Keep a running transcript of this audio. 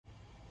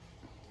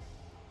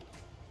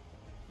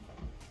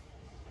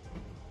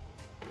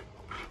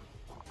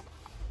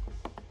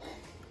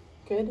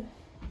Good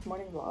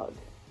morning vlog.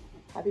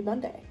 Happy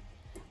Monday.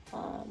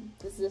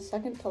 This is the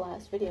second to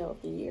last video of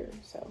the year,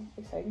 so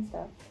exciting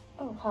stuff.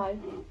 Oh, hi.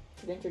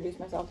 Should introduce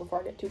myself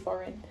before I get too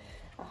far in.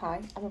 Hi,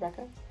 I'm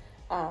Rebecca.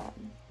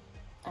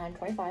 I'm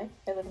 25.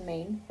 I live in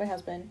Maine with my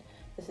husband.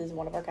 This is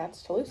one of our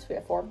cats, Toulouse. We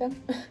have 4 of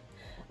them.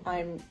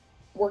 I'm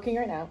working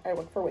right now. I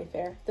work for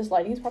Wayfair. This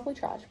lighting is probably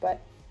trash,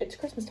 but it's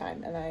Christmas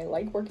time, and I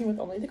like working with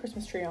only the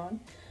Christmas tree on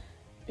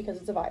because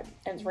it's a vibe,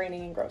 and it's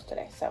raining and gross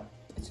today, so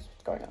it's just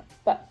what's going on.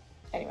 But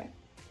anyway,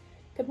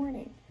 good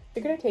morning.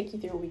 Figured I'd take you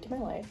through a week of my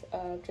life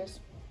of just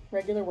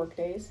regular work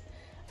days.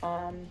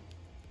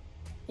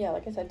 Yeah,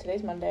 like I said,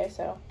 today's Monday,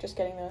 so just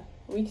getting the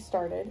week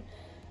started.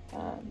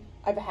 I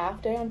have a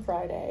half day on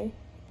Friday.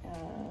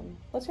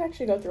 Let's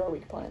actually go through our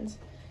week plans.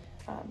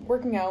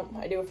 Working out,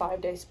 I do a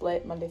 5-day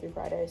split, Monday through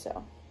Friday,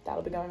 so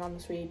that'll be going on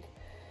this week.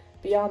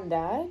 Beyond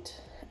that,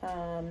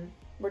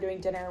 we're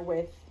doing dinner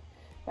with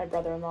my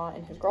brother-in-law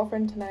and his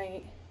girlfriend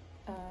tonight.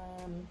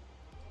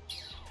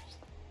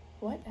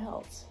 What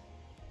else?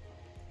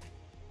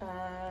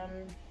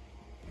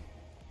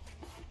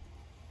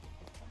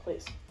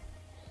 Please.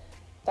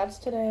 That's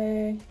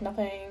today.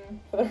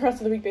 Nothing for the rest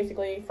of the week,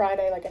 basically.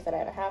 Friday, like I said, I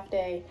have a half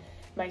day.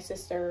 My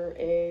sister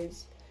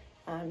is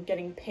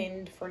getting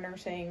pinned for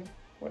nursing,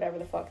 whatever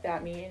the fuck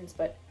that means,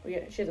 but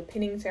she has a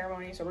pinning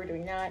ceremony, so we're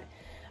doing that.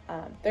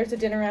 There's a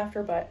dinner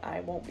after, but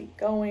I won't be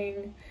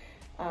going.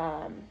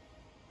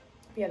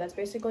 Yeah, that's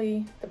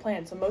basically the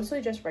plan. So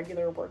mostly just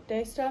regular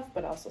workday stuff,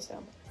 but also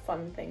some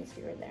fun things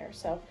here and there.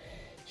 So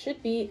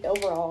should be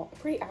overall a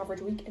pretty average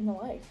week in the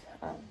life.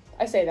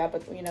 I say that,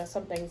 but you know,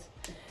 some things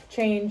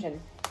change and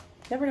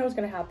never know what's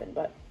gonna happen.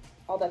 But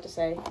all that to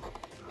say,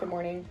 good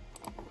morning.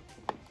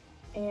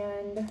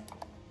 And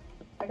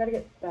I gotta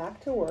get back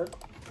to work.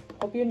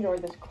 Hope you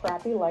enjoyed this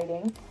crappy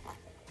lighting.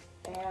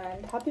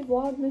 And happy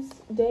Vlogmas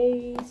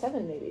day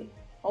 7, maybe.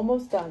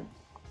 Almost done.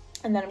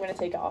 And then I'm gonna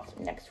take off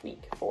next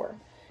week for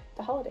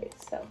the holidays.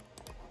 So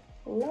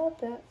love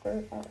that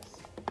for us.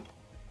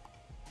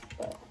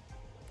 But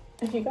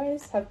if you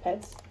guys have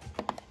pets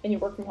and you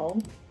work from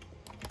home,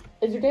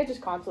 is your day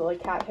just constantly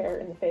like cat hair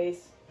in the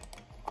face?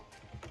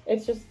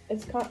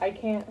 I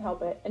can't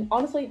help it. And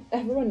honestly,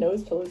 everyone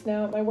knows Toulouse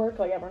now at my work.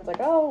 Like, everyone's like,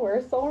 oh,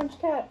 where's the orange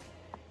cat?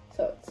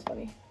 So it's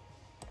funny.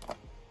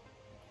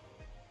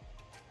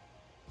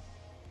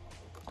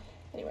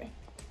 Anyway,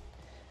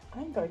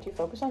 I'm going to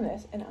focus on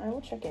this, and I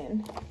will check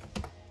in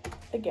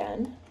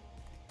again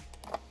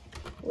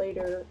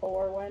later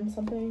or when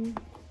something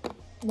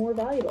more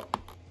valuable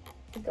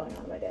is going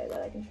on in my day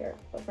that I can share.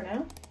 But for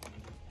now,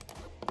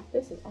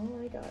 this is all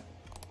I got.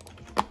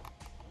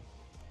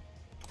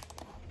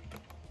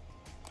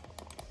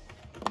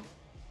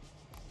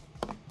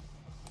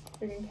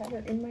 Freaking cat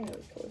hair in my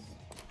nose, Toulouse.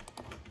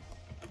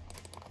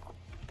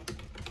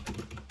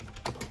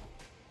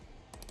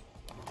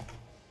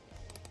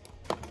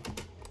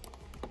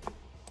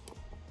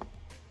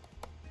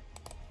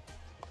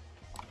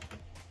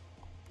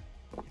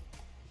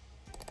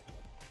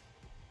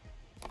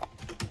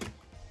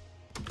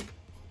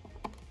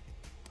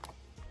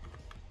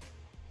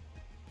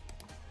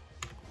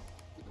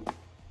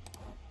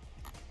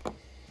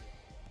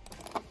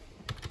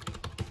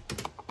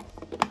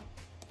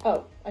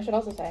 Oh, I should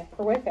also say,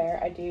 for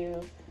Wayfair,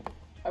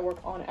 I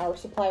work on our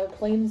supplier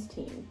claims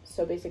team.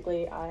 So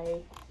basically,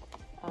 I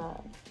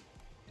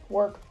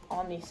work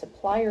on the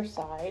supplier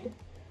side,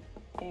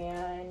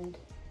 and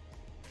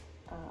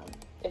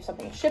if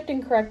something is shipped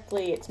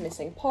incorrectly, it's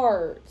missing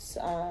parts,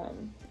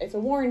 it's a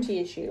warranty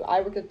issue,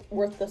 I work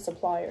with the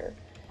supplier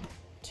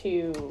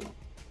to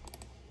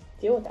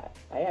deal with that.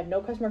 I have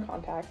no customer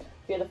contact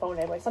via the phone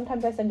anyway.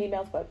 Sometimes I send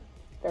emails, but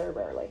very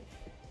rarely.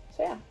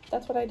 So yeah,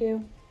 that's what I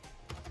do.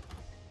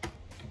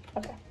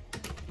 Okay,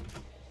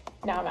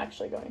 now I'm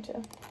actually going to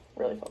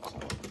really focus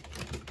on it.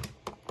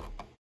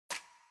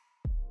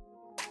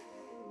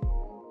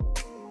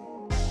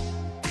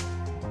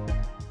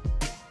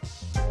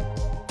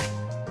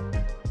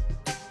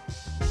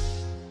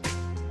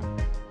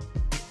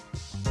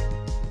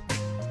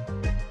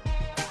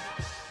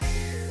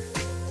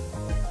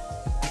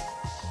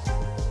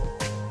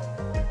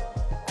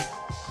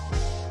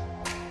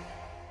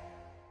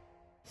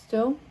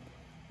 Still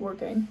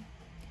working.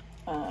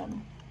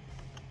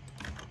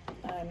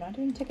 I'm not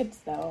doing tickets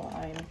though.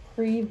 I'm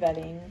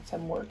pre-vetting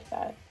some work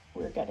that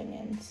we're getting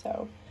in,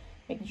 so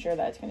making sure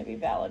that it's going to be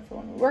valid for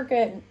when we work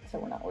it, so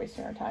we're not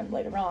wasting our time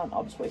later on.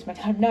 I'll just waste my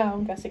time now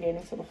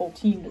investigating so the whole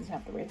team doesn't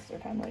have to waste their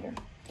time later.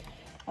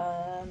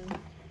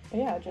 But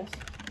yeah, just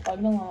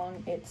plugging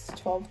along. It's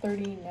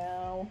 12:30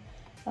 now.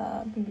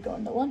 I'm going to be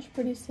going to lunch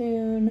pretty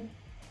soon.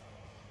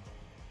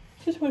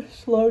 Just a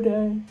slow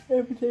day.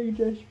 Everything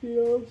just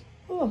feels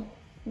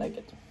like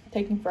it's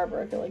taking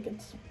forever. I feel like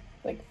it's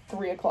like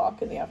 3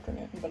 o'clock in the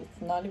afternoon, but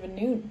it's not even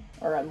noon.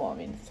 Or, well, I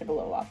mean, it's like a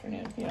little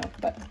afternoon, you know,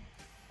 but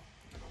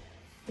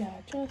yeah,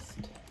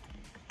 just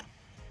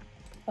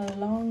a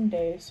long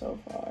day so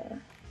far.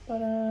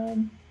 But,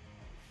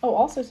 oh,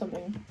 also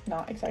something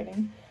not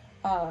exciting.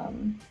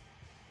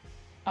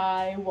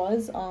 I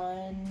was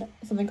on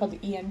something called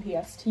the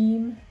ENPS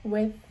team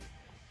with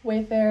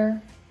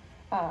Wayfair,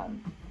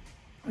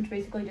 which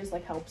basically just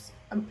like helps.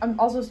 I'm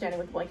also standing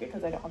with a blanket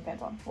because I don't have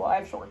pants on. Well, I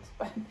have shorts,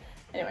 but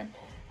anyway,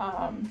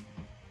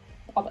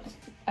 all this.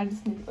 I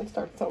just need to like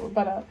start this over.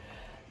 But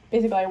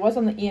basically, I was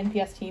on the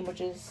ENPS team,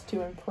 which is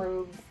to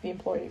improve the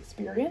employee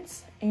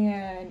experience,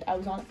 and I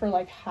was on it for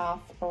like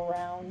half a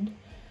round.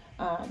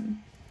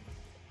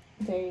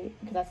 Because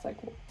that's like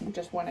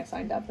just when I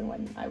signed up and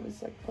when I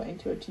was like put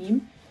into a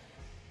team.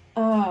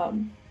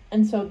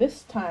 And so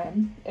this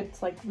time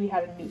it's like we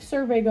had a new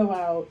survey go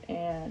out,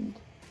 and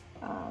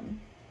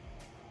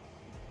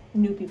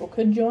new people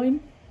could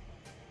join,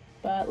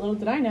 but little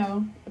did I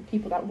know the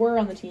people that were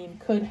on the team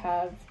could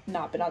have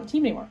not been on the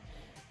team anymore.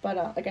 But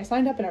like I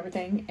signed up and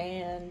everything,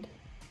 and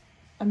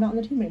I'm not on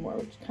the team anymore,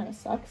 which kind of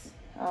sucks.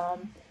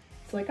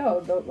 It's like,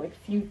 oh, the like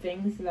few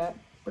things that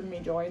bring me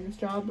joy in this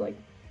job, like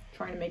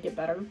trying to make it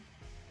better,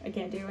 I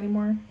can't do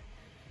anymore.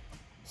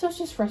 So it's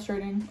just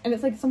frustrating, and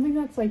it's like something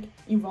that's like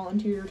you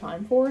volunteer your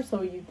time for,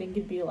 so you think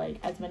it'd be like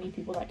as many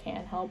people that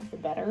can help the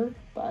better,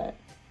 but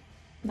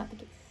not the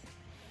case.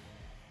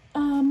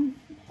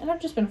 And I've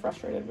just been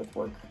frustrated with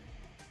work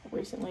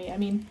recently. I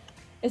mean,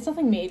 it's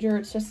nothing major,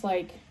 it's just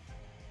like,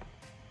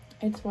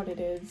 it's what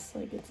it is.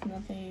 Like, it's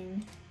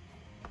nothing,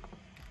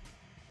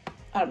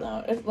 I don't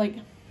know, it's like,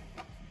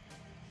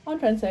 all I'm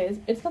trying to say is,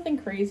 it's nothing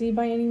crazy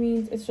by any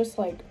means, it's just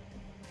like,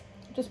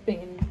 just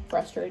being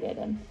frustrated.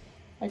 And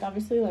like,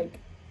 obviously, like,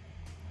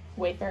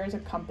 Wayfair is a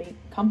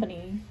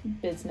company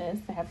business,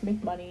 they have to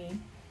make money,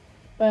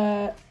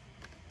 but,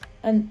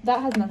 and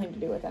that has nothing to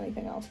do with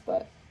anything else,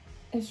 but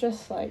it's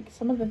just like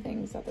some of the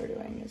things that they're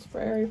doing is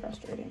very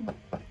frustrating,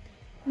 and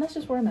that's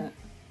just where I'm at.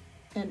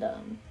 And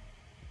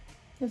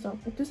so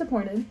I'm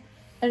disappointed,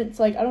 and it's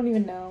like I don't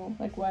even know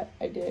like what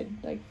I did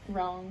like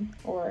wrong,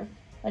 or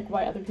like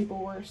why other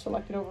people were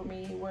selected over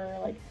me, where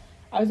like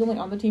I was only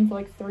on the team for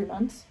like 3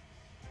 months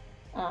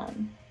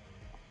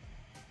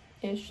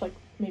ish, like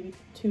maybe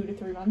 2 to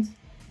 3 months,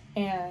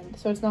 and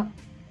so it's not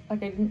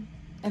like I didn't,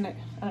 and I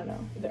don't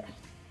know,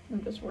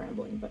 I'm just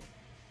rambling, but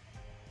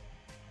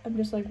I'm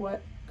just like,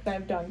 what could I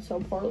have done so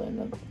poorly in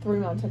the 3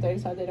 months that they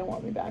decided they don't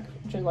want me back,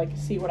 to like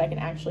see what I can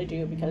actually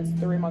do, because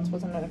 3 months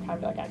wasn't enough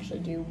time to like actually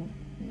do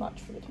much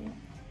for the team.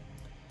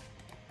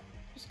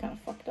 Just kind of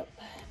fucked up,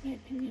 in my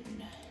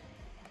opinion.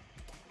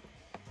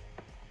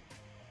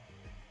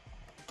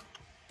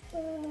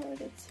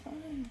 But it's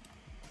fine.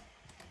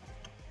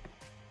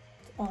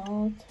 It's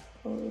all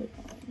totally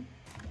fine.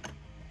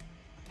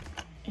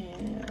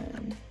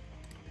 And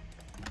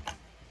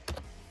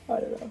I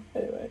don't know.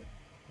 Anyway,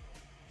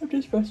 I'm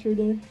just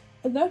frustrated.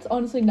 And that's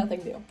honestly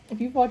nothing new.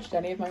 If you've watched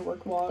any of my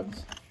work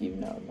vlogs, you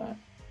know that,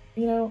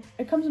 you know,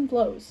 it comes in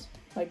flows.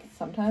 Like,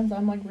 sometimes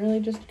I'm like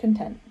really just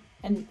content,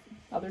 and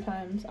other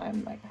times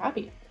I'm like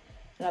happy,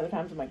 and other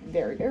times I'm like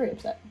very, very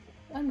upset.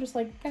 I'm just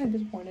like kind of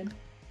disappointed,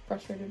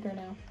 frustrated right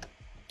now.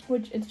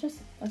 Which, it's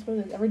just, that's what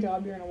it is. Every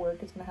job you're gonna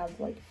work, it's gonna have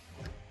like,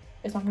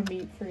 it's not gonna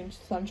be freaking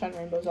sunshine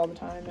rainbows all the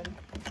time, and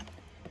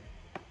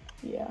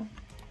yeah.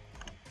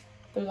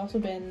 There's also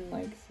been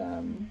like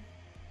some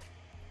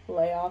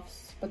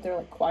layoffs, but they're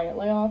like quiet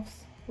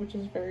layoffs, which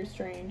is very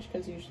strange,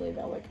 because usually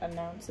they'll like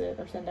announce it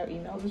or send out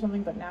emails or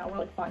something, but now we're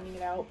like finding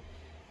it out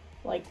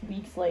like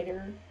weeks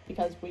later,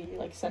 because we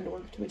like send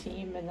work to a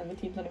team and then the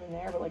team's not even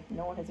there, but like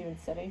no one has even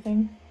said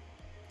anything.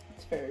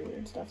 It's very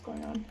weird stuff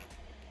going on.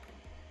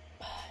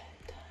 But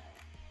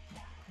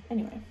yeah.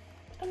 Anyway,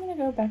 I'm gonna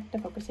go back to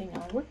focusing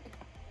on work,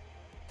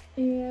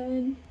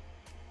 and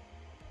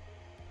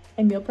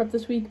I meal prepped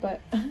this week,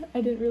 but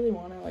I didn't really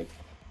want to like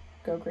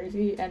go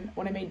crazy. And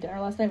when I made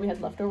dinner last night, we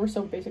had leftovers,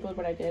 so basically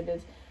what I did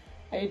is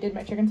I did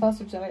my chicken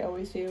sausage that I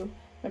always do,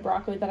 my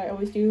broccoli that I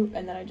always do,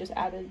 and then I just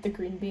added the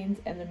green beans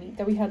and the meat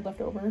that we had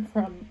left over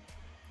from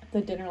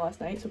the dinner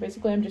last night. So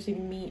basically I'm just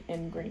eating meat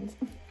and greens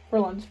for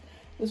lunch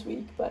this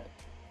week, but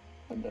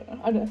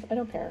I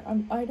don't care.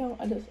 I'm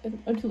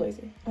too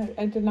lazy.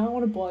 I did not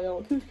want to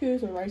boil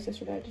couscous or rice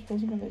yesterday. I just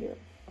wasn't gonna do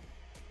it.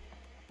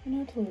 I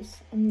know it's loose.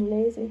 I'm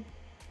lazy,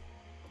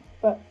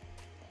 but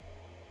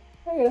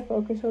I gotta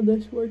focus on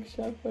this work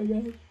stuff, I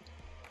guess.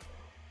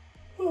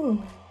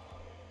 Oh,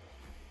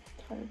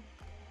 tired.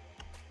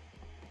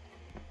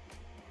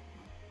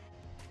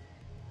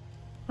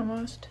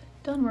 Almost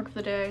done work for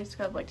the day. I just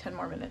got like 10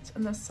 more minutes,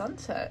 and the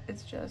sunset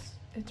is just,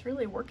 it's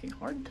really working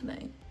hard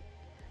tonight.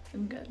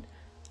 I'm good.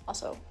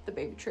 Also, the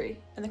baby tree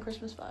and the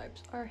Christmas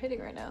vibes are hitting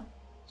right now,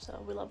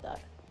 so we love that.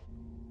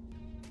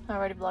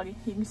 Alrighty, vloggy,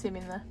 you can see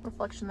me in the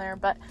reflection there,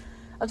 but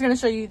I was gonna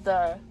show you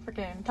the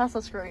freaking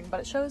Tesla screen,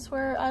 but it shows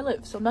where I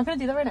live, so I'm not gonna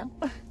do that right now.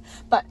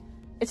 But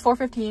it's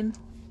 4:15.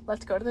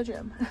 Let's go to the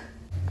gym.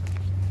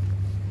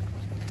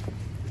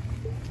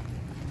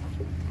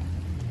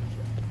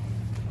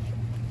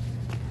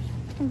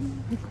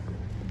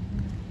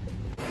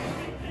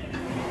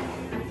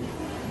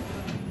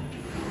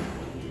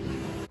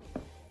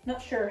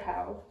 Not sure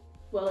how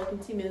well I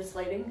can see me this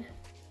lighting,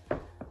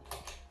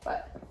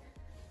 but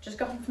just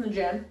got home from the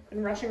gym,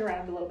 been rushing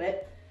around a little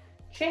bit,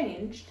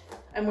 changed.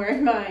 I'm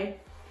wearing my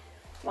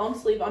long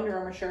sleeve Under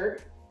Armour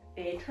shirt,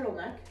 a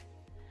turtleneck,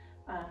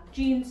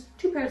 jeans,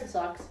 2 pairs of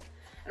socks,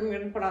 I'm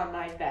going to put on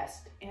my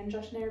vest. And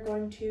Josh and I are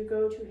going to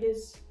go to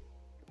his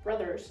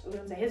brother's, I was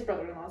going to say his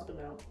brother-in-law's, but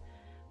no.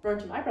 We're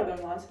going to my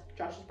brother-in-law's,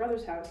 Josh's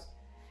brother's house,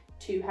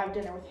 to have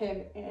dinner with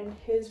him and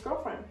his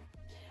girlfriend.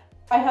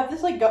 I have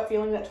this like gut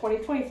feeling that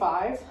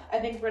 2025, I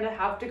think we're going to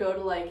have to go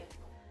to like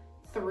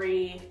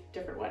 3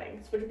 different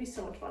weddings, which would be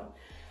so much fun.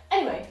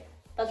 Anyway,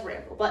 that's a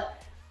ramble,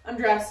 but I'm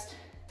dressed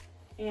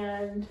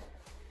and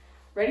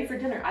ready for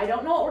dinner. I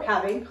don't know what we're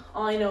having.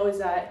 All I know is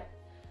that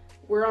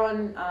we're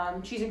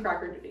on cheese and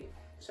cracker duty.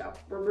 So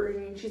we're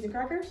bringing cheese and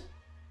crackers.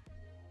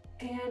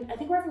 And I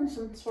think we're having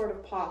some sort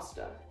of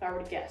pasta, if I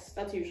were to guess.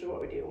 That's usually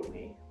what we do when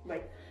we,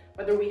 like,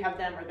 whether we have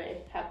them or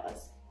they have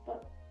us.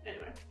 But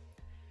anyway,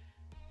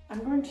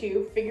 I'm going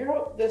to figure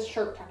out this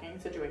shirt tucking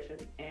situation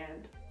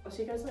and I'll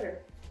see you guys later.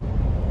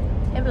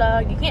 Hey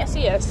vlog, you can't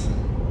see us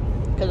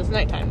because it's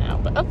nighttime now,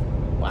 but oh,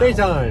 wow.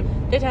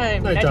 Daytime.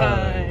 Daytime.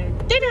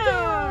 Nighttime.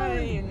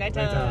 Daytime.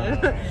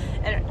 Nighttime.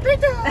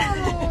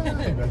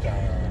 Nighttime.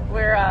 Nighttime.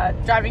 We're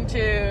driving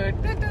to,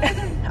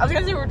 I was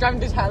gonna say we're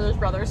driving to Tyler's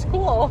brother's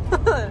school.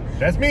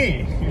 That's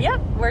me. Yep,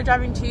 we're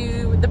driving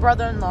to the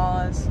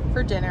brother-in-law's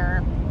for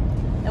dinner.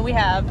 And we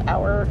have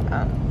our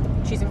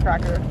cheese and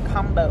cracker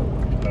combo.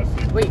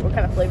 Wait, what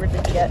kind of flavor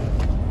did you get?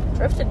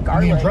 Roasted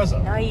garlic. The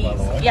Impreza, nice. by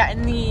the way. Yeah,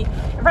 in the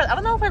Impreza. I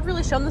don't know if I've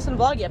really shown this in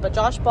the vlog yet, but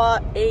Josh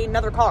bought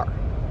another car.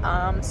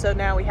 So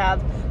now we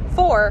have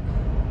 4.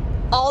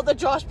 All that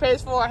Josh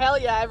pays for. Hell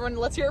yeah, everyone,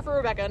 let's hear it for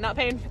Rebecca. Not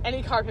paying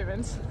any car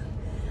payments.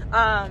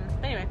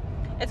 Anyway,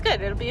 it's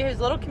good. It'll be his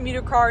little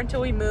commuter car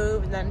until we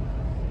move, and then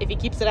if he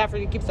keeps it after,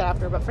 he keeps it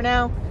after. But for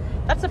now,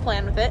 that's the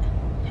plan with it,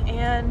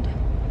 and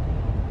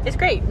it's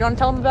great. You want to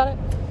tell him about it?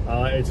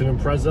 It's an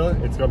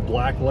Impreza. It's got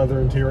black leather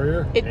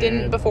interior. It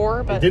didn't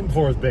before, but it didn't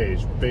before. It's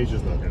beige. Beige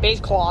is not good.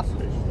 Beige cloth.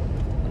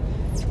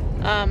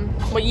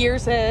 What year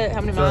is it? How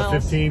many miles?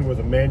 15 with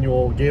a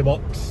manual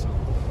gearbox.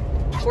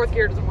 4th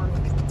gear doesn't work.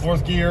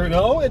 4th gear.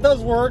 No, it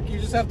does work. You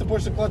just have to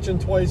push the clutch in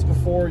twice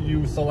before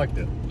you select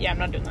it. Yeah, I'm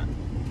not doing that.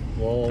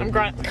 Well, I'm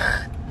grinding.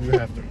 You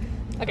have to.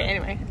 Okay,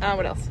 anyway,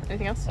 what else?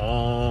 Anything else?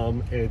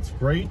 It's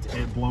great.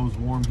 It blows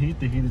warm heat.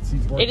 The heated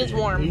seats work. It is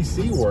warm.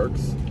 AC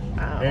works.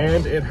 Wow.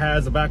 And it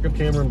has a backup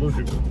camera and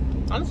Bluetooth.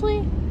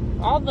 Honestly,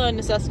 all the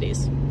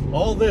necessities.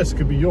 All this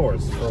could be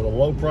yours for the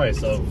low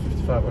price of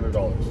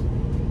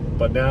 $500.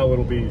 But now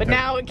it'll be... But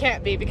now it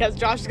can't be because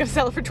Josh is going to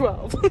sell it for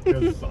 $12.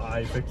 Because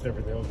I fixed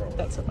everything that was wrong.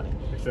 That's so funny.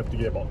 Except the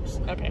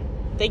gearbox. Okay.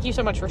 Thank you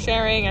so much for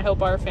sharing. I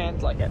hope our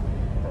fans like it.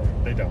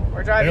 They don't.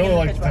 We're driving. They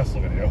only like the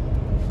Tesla video.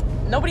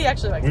 Nobody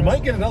actually likes it. We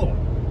might get another one.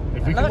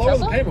 If we can lower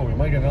the payment, we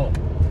might get another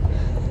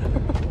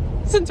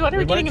one. Since when are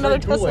we getting another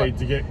Tesla? Kool-Aid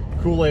to get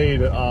Kool-Aid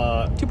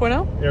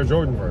 2.0? Air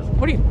Jordan version.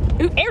 What are you?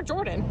 Air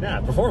Jordan?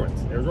 Yeah,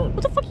 performance. Air Jordan.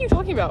 What the fuck are you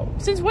talking about?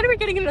 Since when are we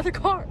getting another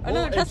car?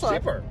 Another Tesla?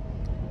 It's cheaper.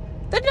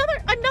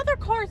 Another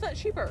car is that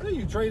cheaper. Yeah,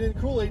 you trade in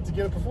Kool-Aid to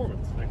get a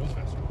performance. That goes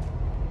faster.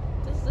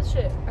 This is the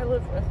shit I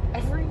live with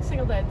every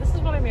single day. This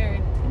is what I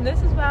married. And this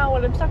is now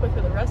what I'm stuck with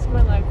for the rest of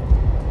my life.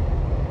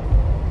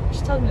 She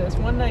tells me this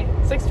one night,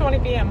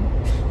 6:20 p.m.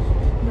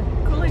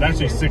 It's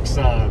actually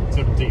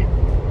 6:17.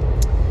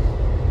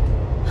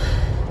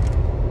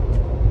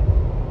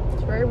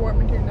 It's very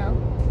warm in here now.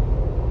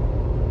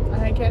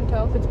 And I can't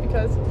tell if it's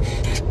because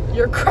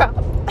you're crap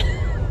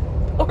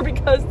or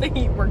because the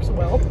heat works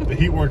well. The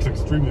heat works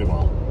extremely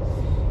well.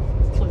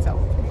 Please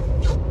help.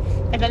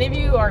 If any of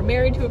you are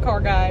married to a car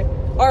guy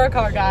or a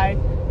car guy,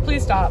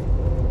 please stop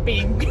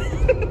being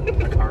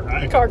a car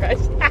guy. Car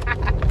guys.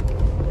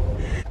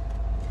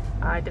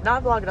 I did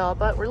not vlog at all,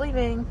 but we're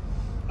leaving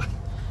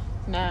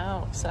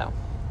now, so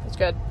it's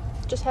good.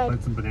 Just had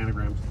played some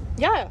bananagrams.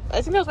 Yeah,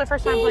 I think that was my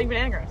first time playing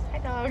bananagrams. Hi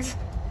dogs.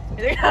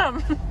 Here they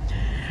come.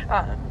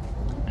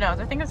 No,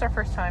 I think it was our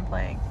first time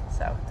playing,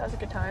 so that was a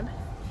good time.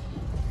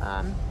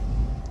 And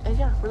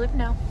yeah, we're leaving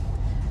now.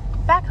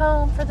 Back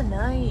home for the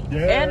night.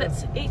 Yeah. And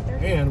it's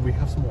 8:30. And we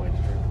have some wine to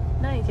drink.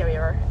 Nice. Yeah, we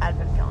have our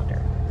advent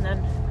calendar, and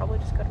then probably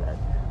just go to bed.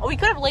 Oh, we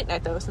could have a late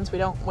night though, since we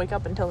don't wake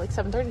up until like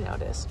 7:30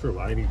 nowadays. True.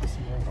 I need to see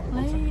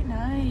more. Late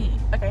night.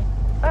 Okay.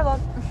 Bye, vlog.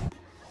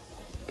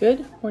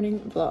 Good morning,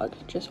 vlog.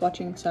 Just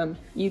watching some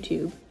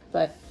YouTube,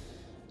 but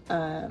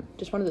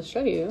just wanted to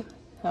show you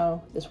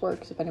how this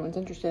works if anyone's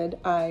interested.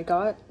 I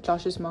got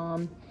Josh's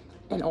mom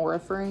an aura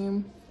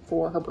frame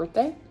for her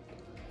birthday,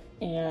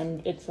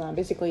 and it's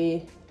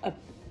basically a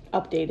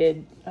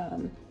updated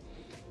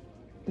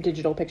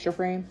digital picture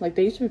frame. Like,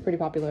 they used to be pretty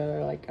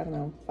popular, like, I don't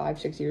know,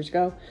 5-6 years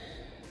ago,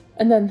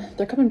 and then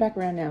they're coming back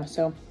around now.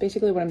 So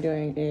basically what I'm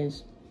doing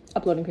is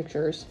uploading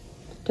pictures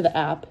to the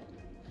app,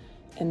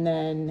 and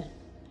then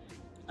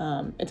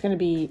it's going to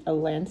be a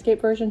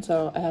landscape version,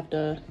 so I have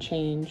to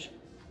change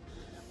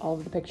all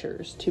of the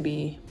pictures to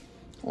be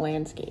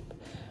landscape.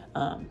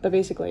 But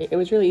basically it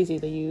was really easy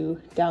that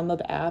you download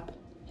the app,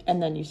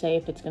 and then you say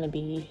if it's going to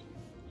be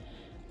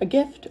a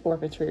gift or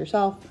if it's for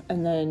yourself,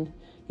 and then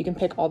you can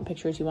pick all the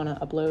pictures you want to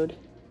upload,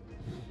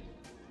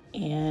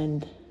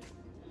 and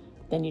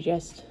then you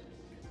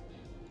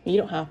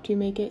don't have to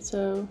make it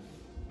so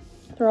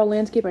they're all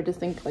landscape. I just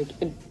think like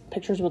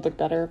pictures would look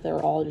better if they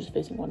were all just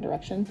facing one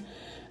direction.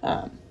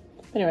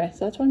 But anyway,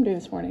 so that's what I'm doing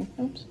this morning.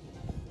 Oops.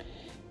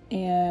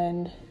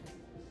 And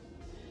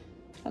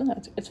I don't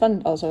know, it's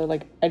fun also.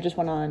 Like, I just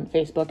went on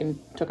Facebook and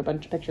took a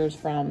bunch of pictures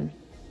from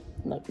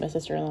like my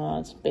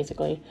sister-in-law's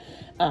basically,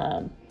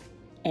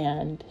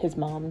 and his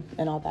mom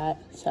and all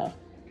that. So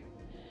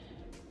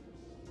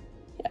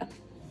yeah,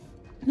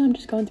 now I'm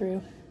just going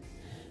through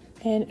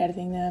and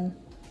editing them.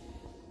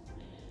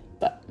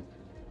 But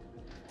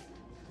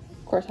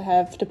of course I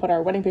have to put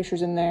our wedding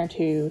pictures in there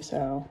too,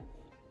 so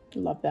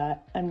love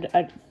that.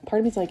 Part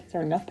of me is like, is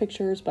there enough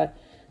pictures? But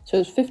so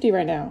there's 50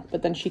 right now,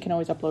 but then she can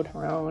always upload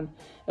her own,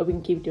 and we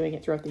can keep doing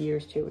it throughout the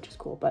years too, which is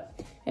cool.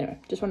 But anyway,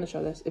 just wanted to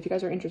show this. If you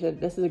guys are interested,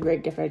 this is a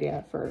great gift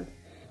idea for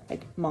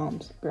like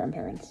moms,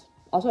 grandparents,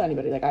 also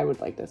anybody. Like, I would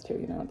like this too,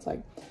 you know. It's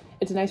like,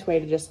 it's a nice way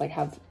to just like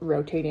have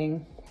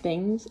rotating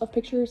things of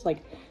pictures.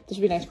 Like, this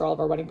would be nice for all of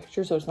our wedding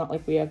pictures, so it's not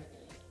like we have a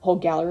whole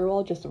gallery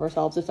wall just of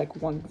ourselves. It's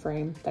like one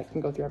frame that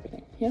can go through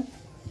everything. Yeah.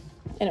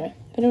 Anyway,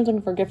 if anyone's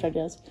looking for gift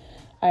ideas,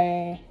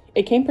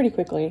 it came pretty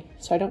quickly,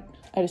 so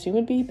I'd assume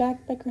it'd be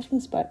back by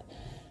Christmas, but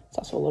it's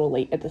also a little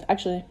late at this.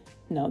 Actually,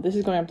 no, this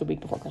is going up the week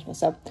before Christmas.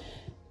 So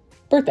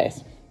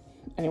birthdays,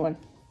 anyone,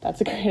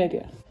 that's a great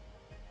idea.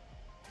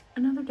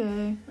 Another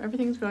day.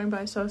 Everything's going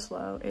by so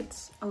slow.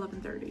 It's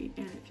 11:30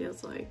 and it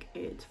feels like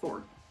it's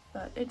 4,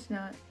 but it's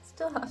not.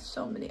 Still have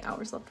so many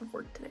hours left of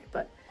work today,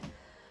 but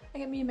I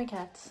get me and my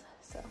cats,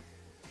 so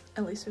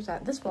at least there's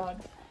that. This vlog,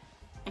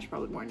 I should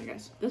probably warn you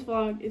guys, this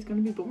vlog is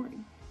going to be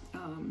boring.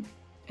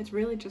 It's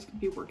really just going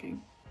to be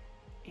working,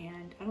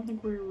 and I don't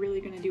think we're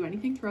really going to do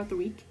anything throughout the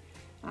week.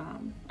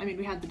 I mean,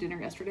 we had the dinner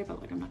yesterday,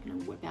 but like, I'm not going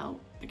to whip out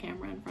the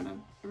camera in front of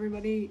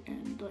everybody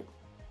and like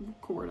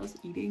record us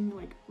eating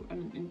like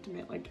an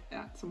intimate, like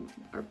at some,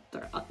 or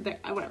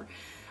whatever.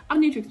 I don't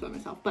need to explain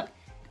myself, but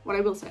what I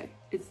will say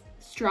is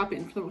strap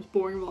in for the most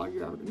boring vlog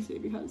you're ever going to see,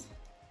 because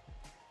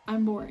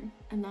I'm boring,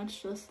 and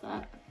that's just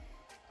that.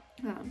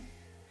 I'm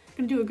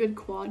going to do a good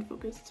quad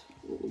focused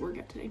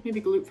workout today, maybe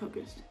glute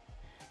focused,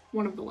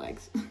 one of the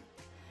legs.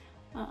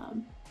 But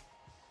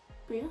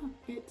yeah,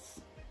 it's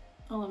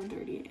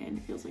 11:30 and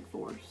it feels like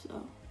 4,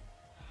 so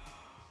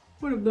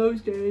one of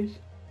those days.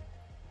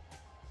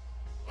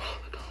 Oh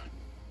my god,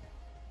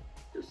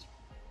 just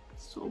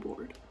so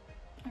bored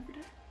every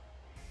day.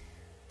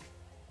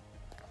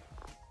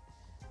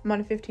 I'm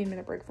on a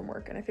 15-minute break from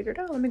work, and I figured,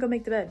 oh, let me go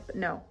make the bed. But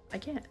no, I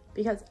can't,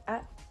 because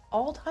at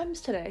all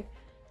times today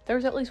there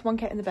was at least one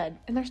cat in the bed,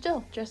 and they're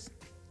still just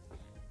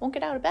won't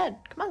get out of bed.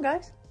 Come on,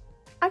 guys,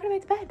 I gotta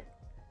make the bed.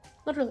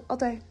 Literally all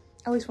day,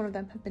 at least one of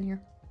them have been here.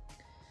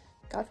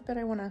 God forbid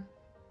I want to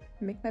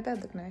make my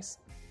bed look nice.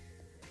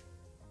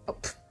 Oh,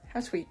 how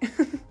sweet.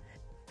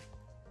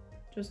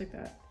 Just like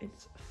that.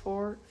 It's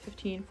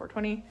 4:15,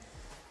 4:20,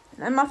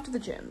 and I'm off to the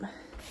gym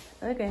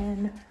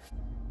again.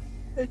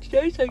 It's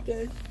days like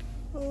this.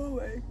 Oh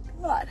my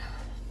god.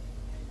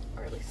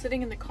 Or at least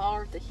sitting in the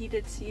car with the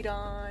heated seat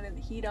on and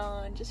the heat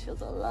on just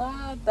feels a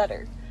lot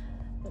better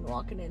than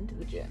walking into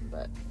the gym,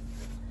 but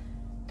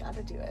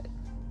gotta do it.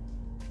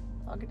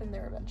 I'll get in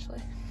there eventually.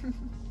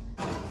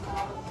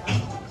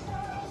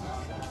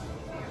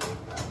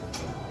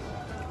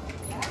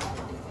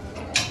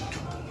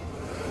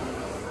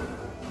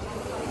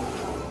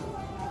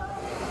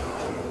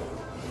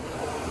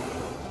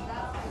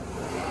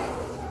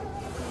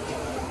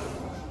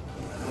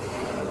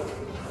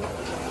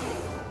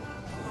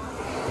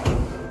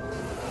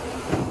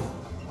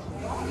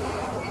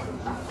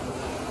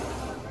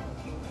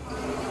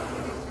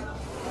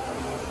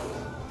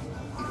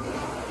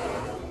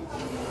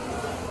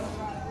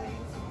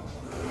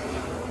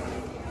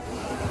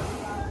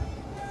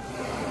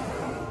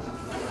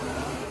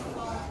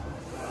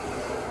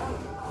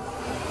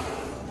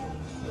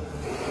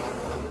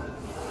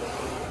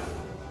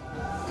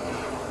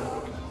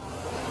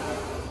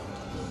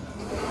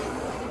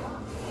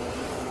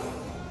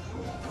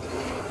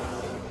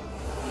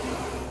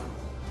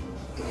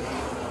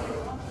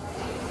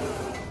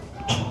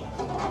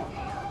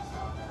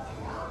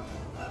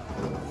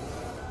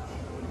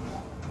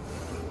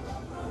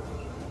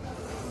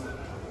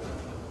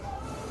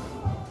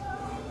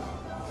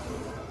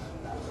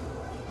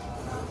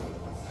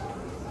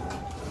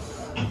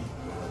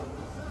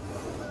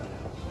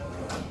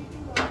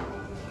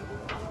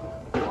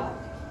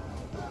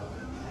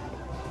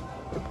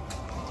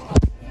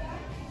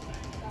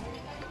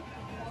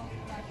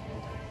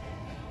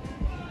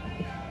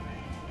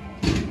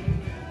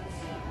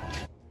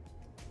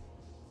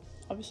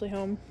 Obviously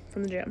home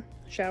from the gym,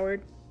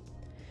 showered,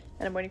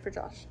 and I'm waiting for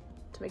Josh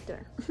to make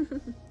dinner.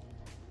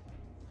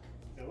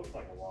 It looks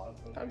like a lot.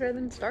 Okay,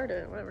 then start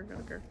it. Whatever, I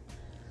don't care.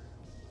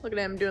 Look at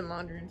him doing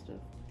laundry and stuff.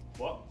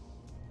 What?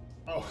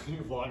 Oh, you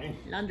vlogging?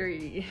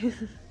 Laundry.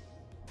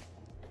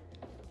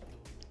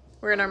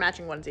 We're in our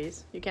matching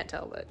onesies. You can't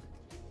tell, but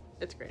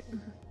it's great.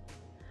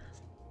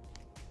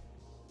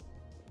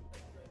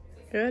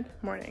 Good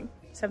morning.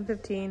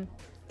 7:15.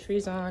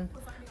 Trees on.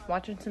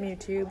 Watching some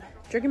YouTube.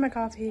 Drinking my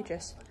coffee.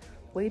 Just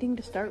waiting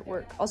to start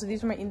work. Also,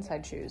 these are my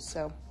inside shoes,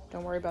 so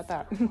don't worry about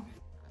that.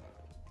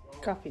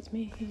 Coffee's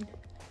made.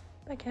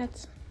 Bye,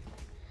 cats.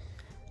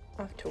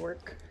 Off to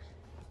work.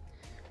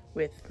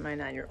 with my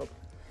 9-year-old.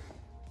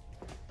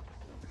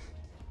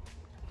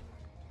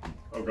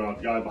 Oh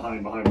God, guy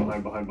behind.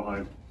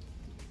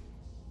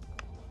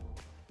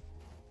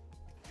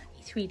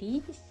 Hey,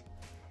 sweeties.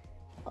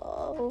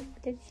 Oh,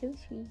 that's so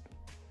sweet.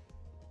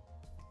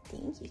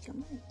 Thank you so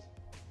much.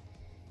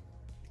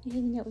 You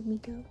hanging out with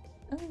Miko?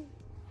 Oh.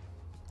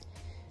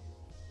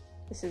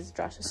 This is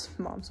Josh's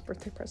mom's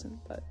birthday present,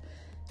 but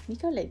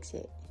Miko likes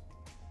it.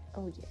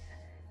 Oh yeah.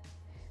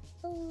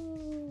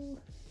 Oh.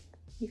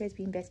 You guys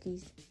being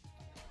besties.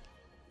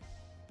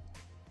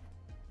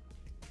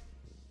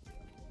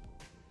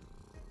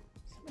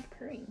 So much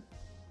purring.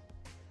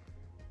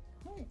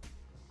 What?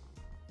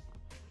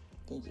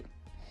 Thank you.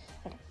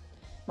 Okay.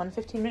 I'm on a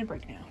 15-minute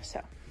break now, so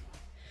I'm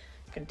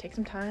gonna take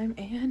some time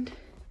and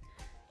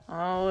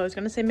I was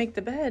gonna say make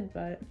the bed,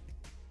 but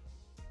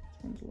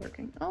this one's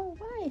lurking. Oh,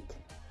 what?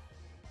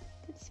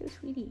 That's so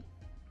sweetie.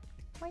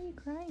 Why are you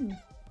crying?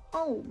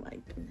 Oh my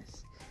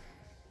goodness.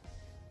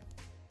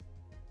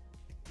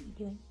 What are you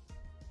doing?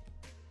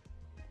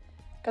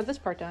 Got this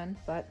part done,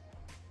 but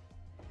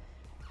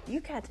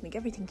you cats make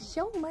everything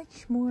so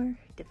much more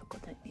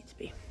difficult than it needs to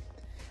be.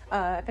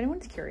 If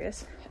anyone's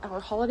curious, our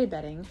holiday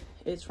bedding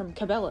is from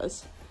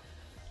Cabela's.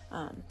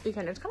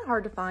 Because it's kind of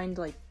hard to find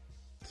like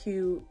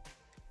cute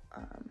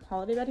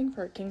holiday bedding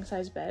for a king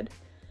size bed.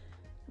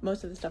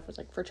 Most of the stuff was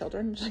like for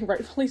children, just like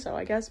rightfully so,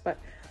 I guess. But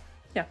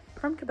yeah,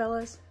 from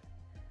Cabela's,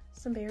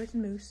 some bears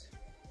and moose,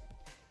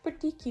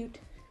 pretty cute.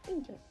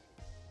 Enjoy.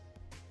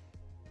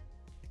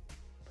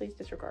 Please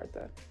disregard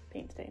the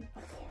paint stain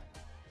on the floor.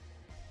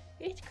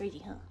 It's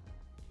crazy, huh?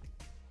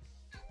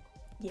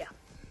 Yeah.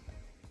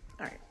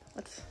 All right,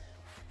 let's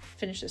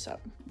finish this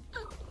up.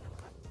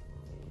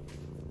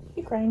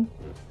 You crying?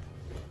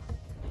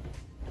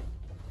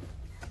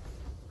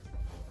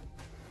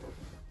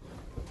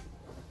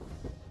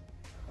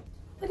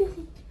 What is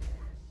it?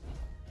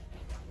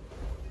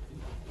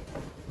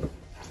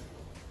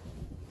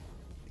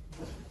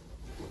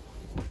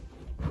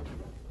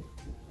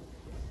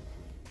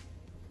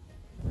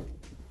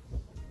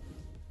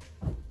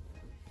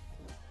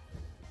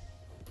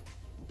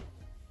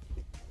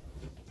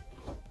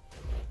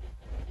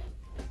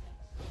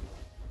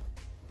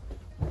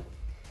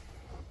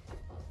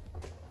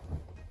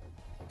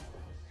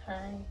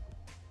 Hi.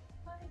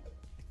 What?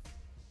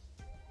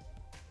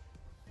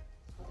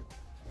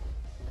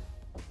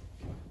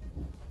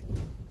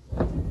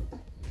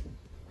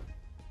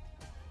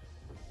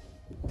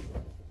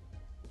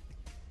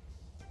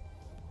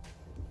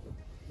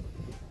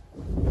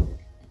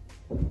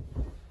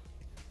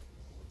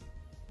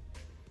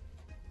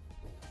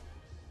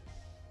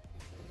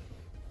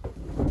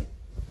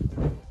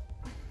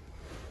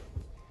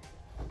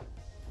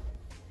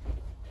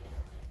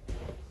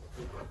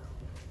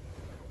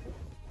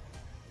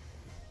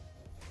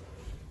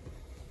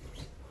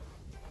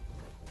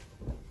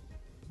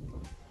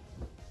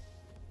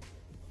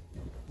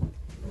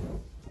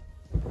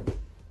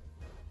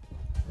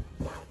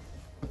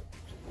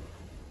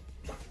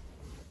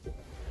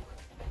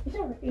 It's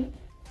alright.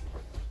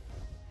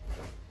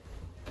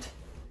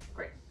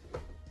 Great.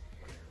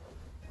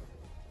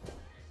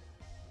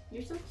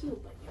 You're so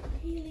cute, but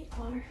you really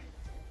are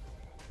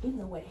in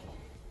the way.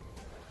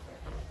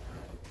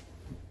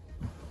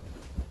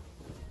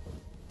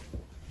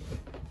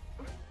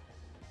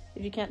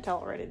 If you can't tell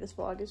already, this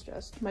vlog is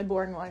just my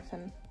boring life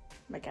and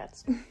my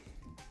cats.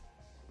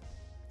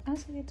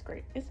 Honestly, it's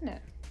great, isn't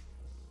it?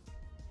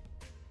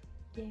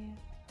 Yeah.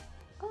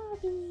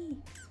 Abby!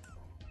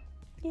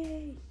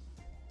 Yay!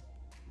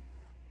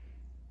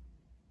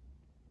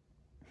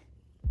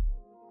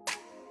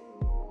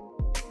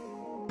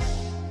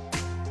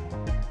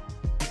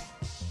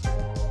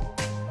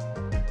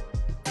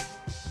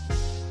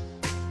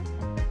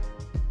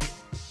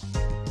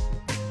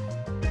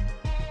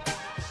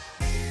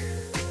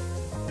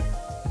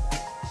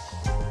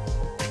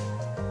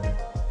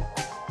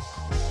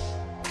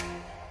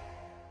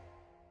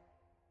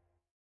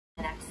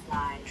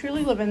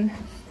 Truly living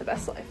the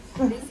best life.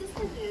 This is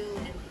the new.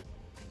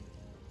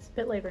 It's a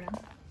bit later now.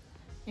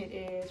 It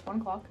is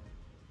 1 o'clock.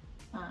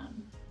 I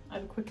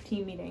have a quick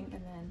team meeting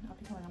and then I'll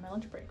be going on my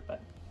lunch break,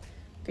 but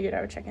figured I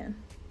would check in.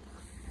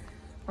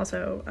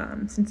 Also,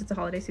 since it's a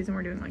holiday season,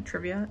 we're doing like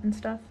trivia and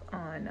stuff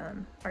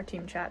on our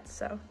team chats,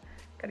 so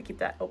gotta keep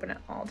that open at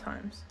all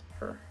times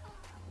for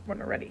when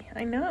we're ready.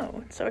 I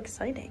know, it's so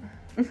exciting.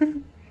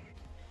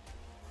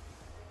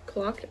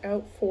 Clocked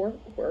out for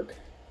work.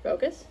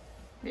 Focus.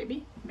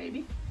 Maybe.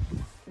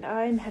 And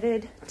I'm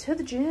headed to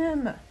the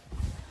gym.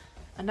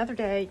 Another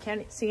day,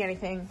 can't see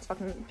anything. It's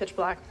fucking pitch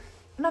black.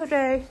 Another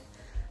day,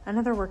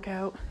 another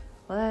workout.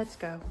 Let's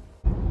go.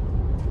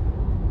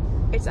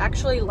 It's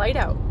actually light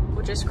out,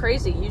 which is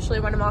crazy. Usually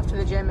when I'm off to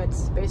the gym,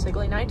 it's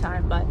basically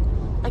nighttime, but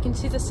I can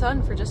see the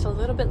sun for just a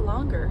little bit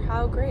longer.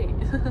 How great.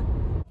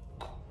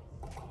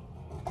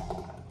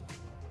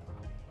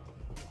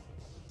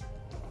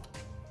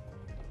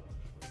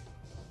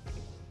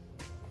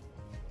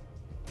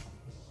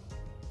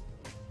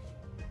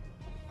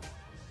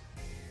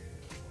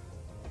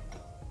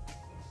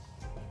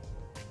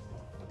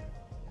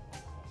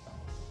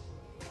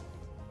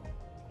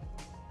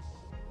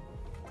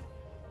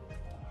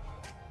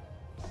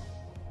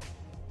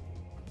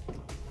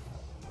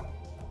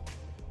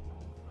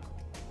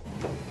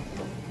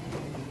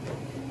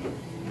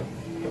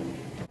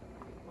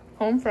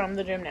 home from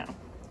the gym now.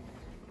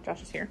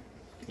 Josh is here,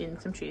 eating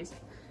some cheese.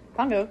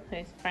 Pongo,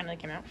 they finally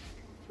came out.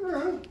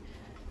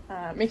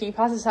 Making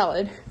pasta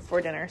salad for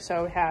dinner.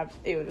 So we have,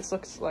 ew, this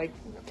looks like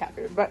cat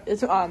food, but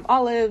it's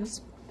olives,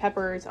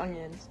 peppers,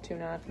 onions,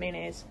 tuna,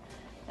 mayonnaise,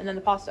 and then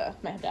the pasta.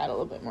 Might have to add a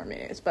little bit more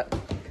mayonnaise, but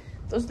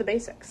those are the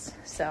basics.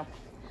 So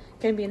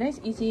gonna be a nice,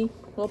 easy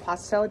little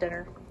pasta salad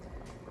dinner.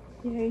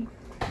 Yay.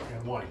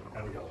 And wine.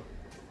 Have we go?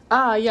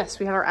 Yes,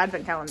 we have our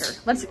advent calendar.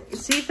 Let's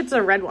see if it's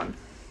a red one.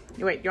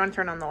 Wait, you want to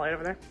turn on the light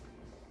over there?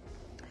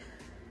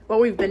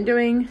 What we've been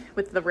doing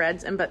with the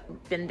reds, I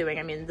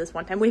mean this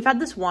one time. We've had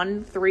this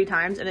one 3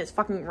 times and it's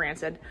fucking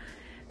rancid.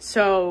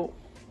 So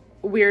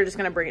we're just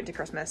gonna bring it to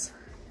Christmas.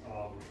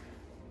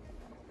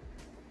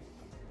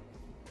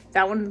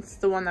 That one's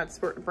the one that's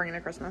bringing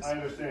to Christmas. I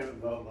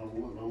understand the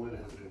lid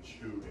has been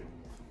chewed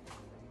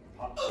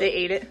and they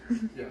ate it?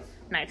 Yes.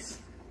 Nice.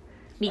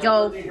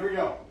 Miko. Here we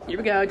go. Here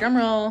we go, drum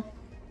roll.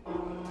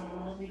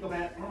 Miko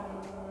back.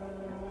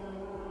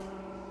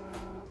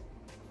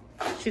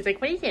 She's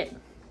like, what is it?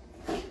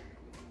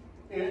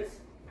 It's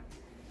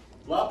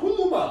La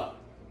Puma.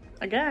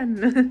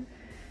 Again.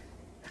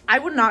 I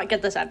would not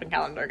get this advent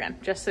calendar again,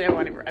 just so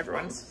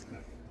everyone's.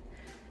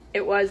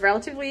 It was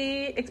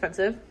relatively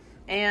expensive,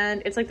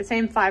 and it's like the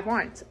same 5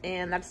 wines,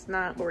 and that's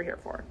not what we're here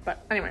for.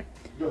 But anyway.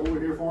 You know what we're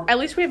here for? At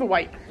least we have a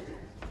white.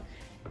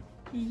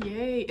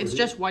 Yay. It's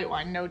just white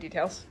wine, no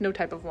details. No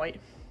type of white.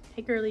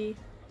 Hey, girly.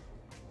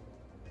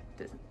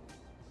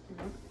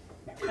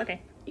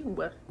 Okay.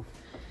 Ew.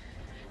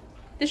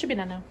 This should be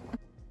done now.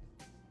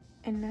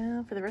 And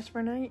now for the rest of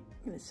our night,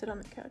 I'm gonna sit on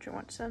the couch and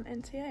watch some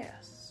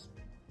NCIS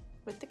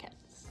with the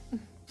cats.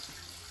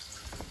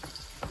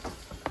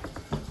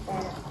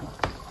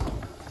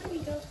 There we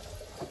go.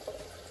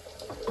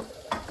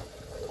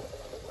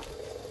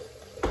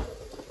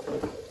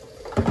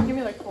 Give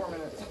me like 4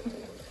 minutes.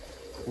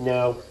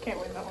 No. Can't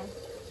win that one.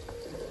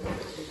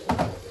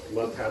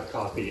 Let's have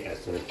coffee as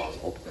soon as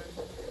possible.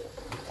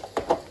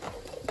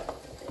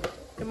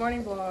 Good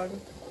morning, vlog.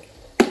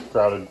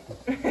 Crowded.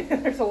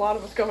 There's a lot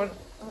of us going.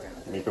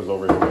 Miko's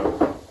over here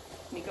now.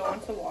 Miko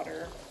wants the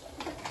water.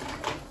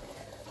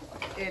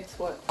 It's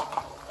what?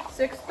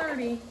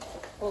 6:30.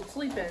 Well, it's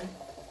sleeping.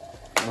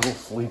 I'm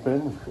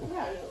sleeping.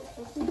 Yeah,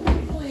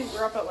 usually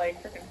we're up at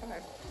like freaking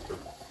 5.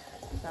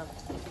 So,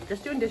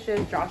 just doing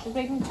dishes. Josh is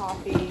making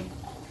coffee.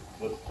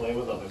 Let's play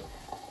with oven.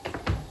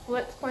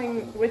 Let's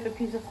playing with a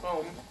piece of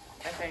foam,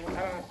 I think.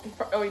 I don't know.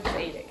 Oh, he just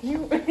ate it. Can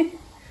you?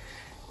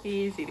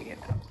 He's eating it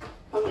now.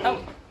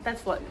 Oh,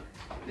 that's what.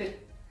 Eat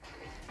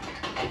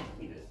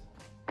it.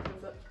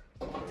 What's up?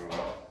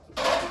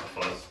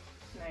 Fuzz.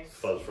 Nice.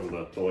 Fuzz from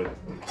the toy.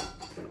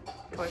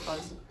 Toy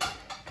fuzz.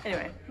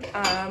 Anyway, I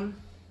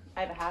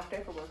have a half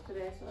day for work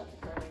today, so that's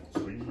exciting.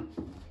 Sweet.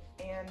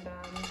 And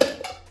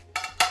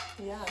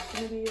yeah, it's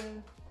gonna be a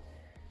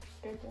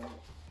good day.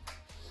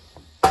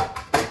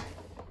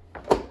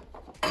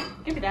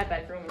 Give me that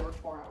bed for only work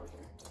 4 hours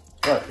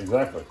here. Right,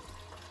 exactly.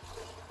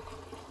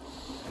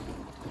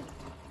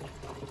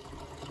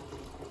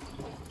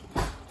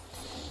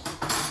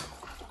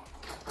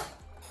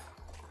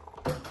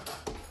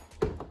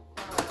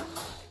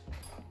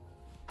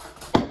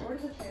 What are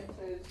the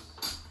chances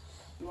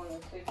you want to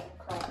take a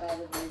crop out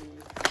of the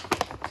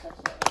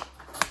Tesla?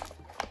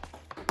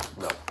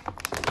 No.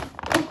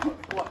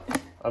 What?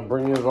 I'm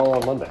bringing it all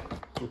on Monday.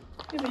 Yeah,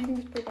 but you can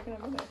just put it back in on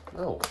Monday.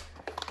 No.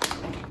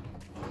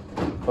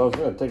 If I was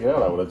going to take it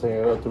out, I would have taken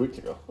it out 2 weeks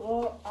ago.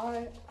 Well,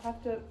 I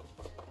have to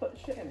put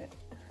shit in it.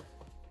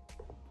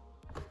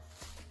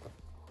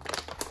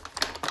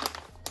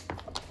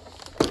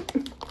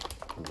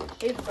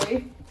 Hey,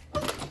 buddy.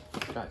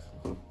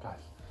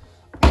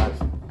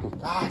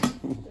 Guys.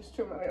 There's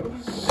too many of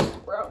us.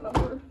 We're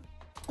outnumbered.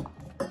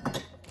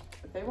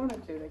 If they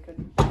wanted to, they could.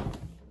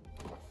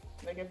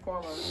 They could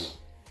form a.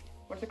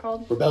 What's it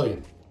called?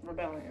 Rebellion.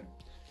 Rebellion.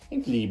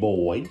 Hey,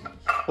 boy.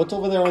 What's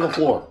over there on the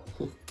floor?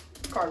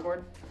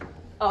 Cardboard.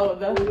 Oh,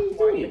 the.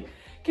 doing?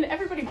 Can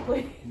everybody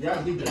please? You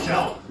guys need to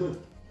chill. You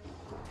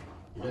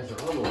guys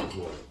are all over the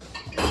floor.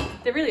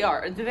 They really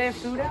are. Do they have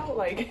food out?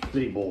 Like.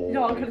 Pretty boy.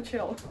 No, I'm gonna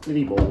chill.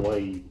 Pretty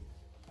boy.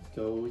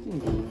 Go.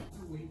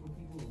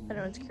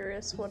 Anyone's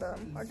curious what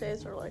our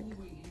days are like.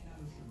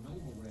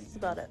 That's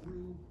about it.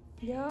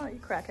 Yeah, you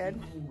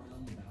crackhead.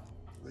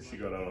 She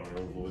got out on her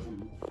own voice.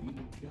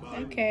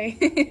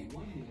 Okay.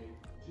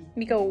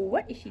 Miko,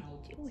 what is she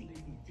doing?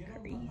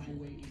 Crazy.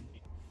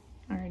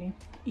 Alrighty.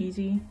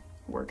 Easy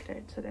work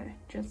day today.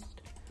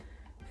 Just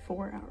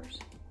 4 hours.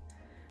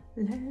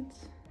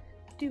 Let's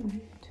do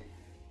it.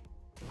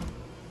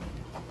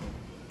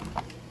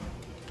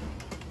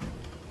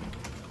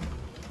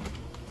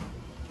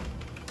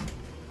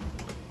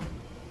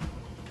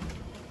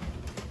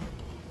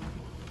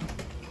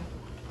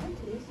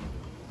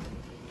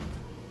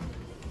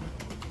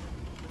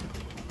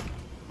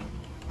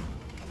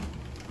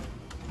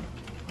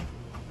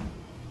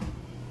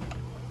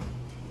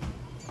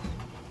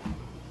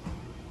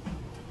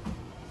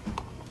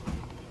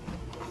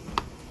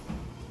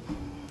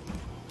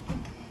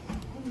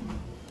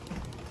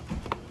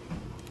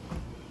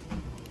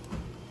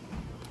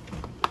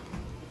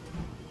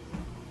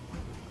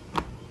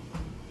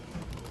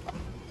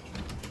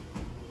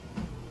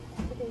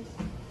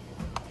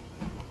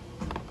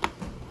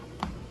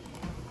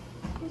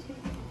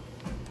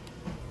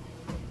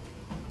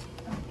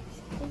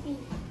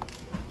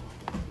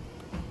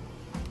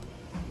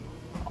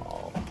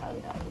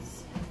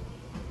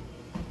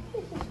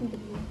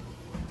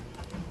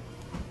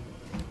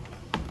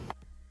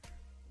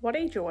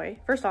 what a joy.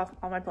 First off,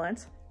 all my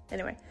plants.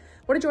 Anyway,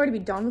 what a joy to be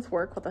done with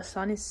work while the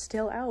sun is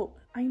still out.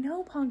 I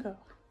know, Pongo.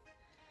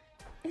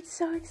 It's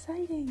so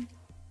exciting.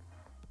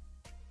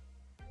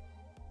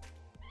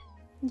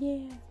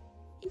 Yeah,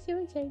 it's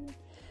so exciting.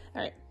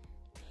 All right,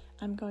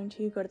 I'm going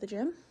to go to the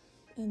gym,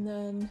 and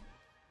then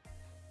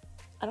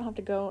I don't have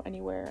to go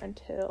anywhere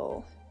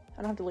until,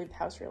 I don't have to leave the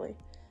house really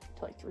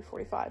until like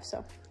 3:45,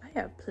 so I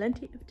have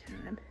plenty of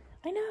time.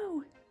 I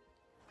know.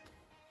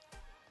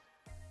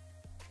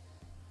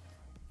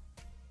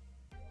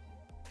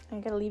 I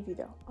gotta leave you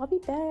though. I'll be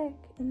back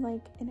in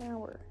like an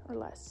hour or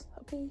less,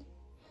 okay?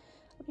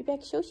 I'll be back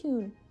so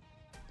soon.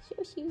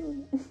 So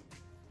soon.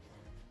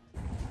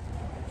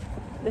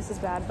 This is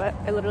bad, but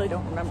I literally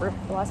don't remember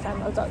the last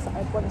time I was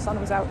outside when the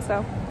sun was out,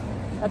 so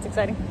that's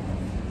exciting.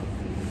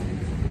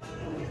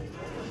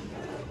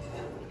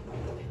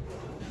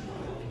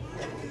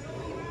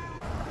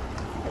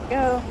 There we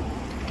go.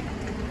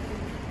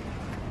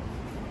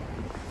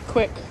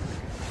 Quick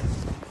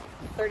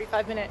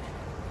 35-minute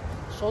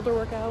shoulder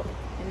workout,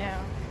 and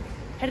now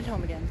headed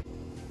home again.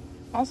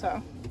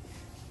 Also,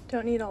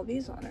 don't need all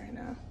these on right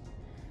now.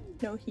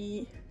 No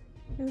heat,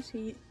 no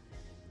seat,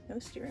 no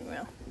steering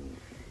wheel.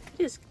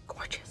 It is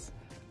gorgeous.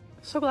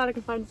 So glad I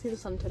can finally see the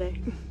sun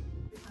today.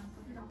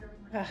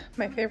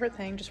 My favorite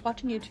thing, just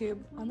watching YouTube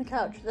on the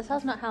couch. This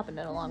has not happened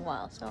in a long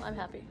while, so I'm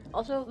happy.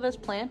 Also, this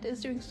plant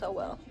is doing so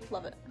well.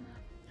 Love it.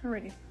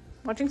 Alrighty.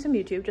 Watching some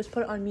YouTube, just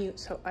put it on mute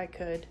so I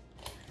could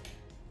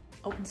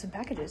open some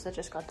packages that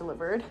just got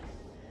delivered.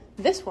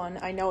 This one,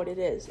 I know what it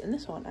is, and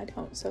this one I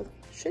don't, so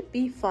should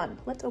be fun.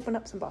 Let's open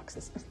up some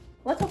boxes.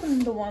 Let's open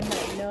the one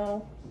that I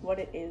know what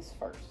it is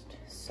first.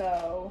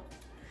 So,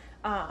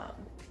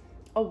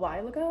 a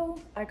while ago,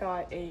 I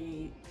got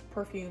a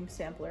perfume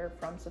sampler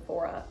from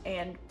Sephora,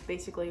 and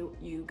basically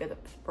you get a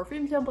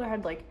perfume sampler,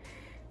 had like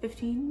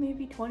 15,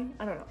 maybe 20,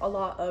 I don't know, a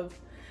lot of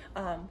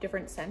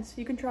different scents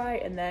you can try,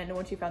 and then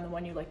once you found the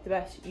one you like the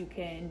best, you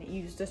can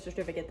use the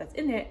certificate that's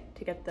in it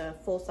to get the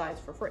full size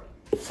for free.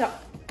 So,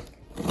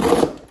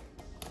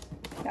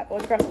 that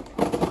was aggressive.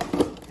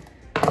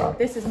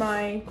 This is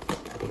my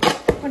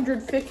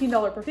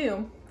 $115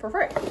 perfume for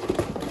free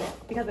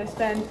because I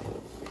spent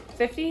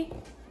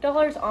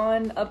 $50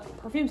 on a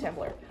perfume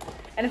sampler,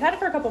 and I've had it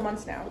for a couple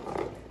months now,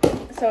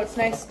 so it's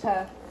nice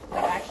to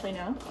like actually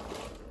know.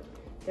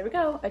 There we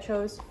go. I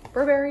chose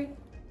Burberry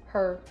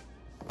Her.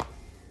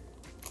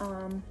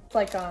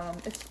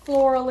 It's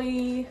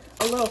florally,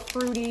 a little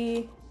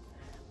fruity.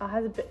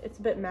 It's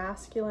a bit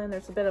masculine.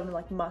 There's a bit of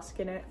like musk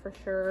in it for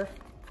sure.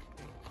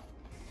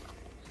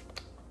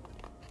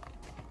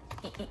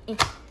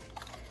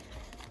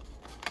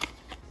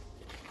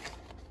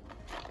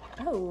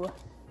 Oh,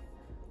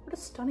 what a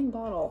stunning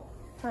bottle.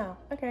 Wow,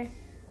 okay.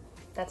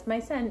 That's my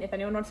scent. If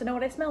anyone wants to know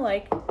what I smell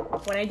like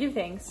when I do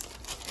things,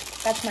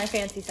 that's my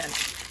fancy scent.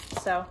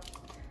 So,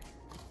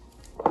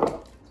 I'm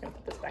just gonna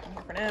put this back in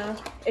here for now.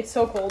 It's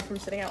so cold from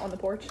sitting out on the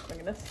porch. Look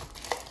at this.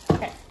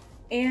 Okay,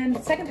 and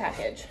second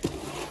package.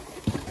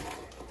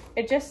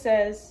 It just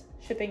says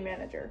shipping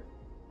manager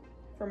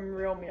from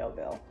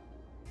Romeoville,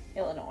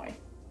 Illinois.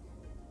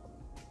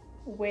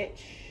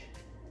 Which,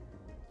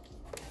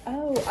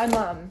 oh,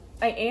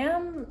 I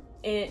am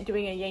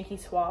doing a Yankee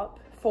swap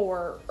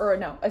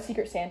a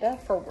Secret Santa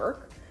for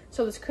work.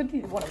 So this could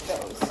be one of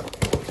those.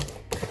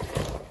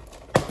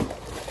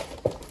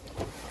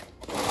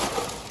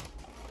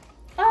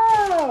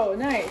 Oh,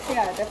 nice.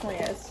 Yeah, it definitely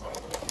is.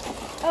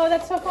 Oh,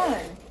 that's so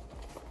fun.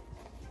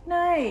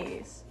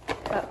 Nice.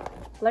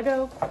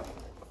 Lego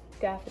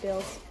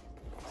daffodils.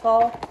 So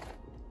I'll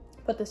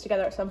put this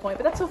together at some point,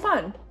 but that's so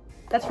fun.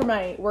 That's for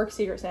my work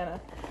Secret Santa.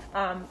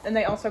 And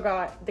they also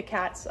got the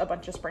cats a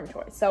bunch of spring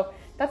toys. So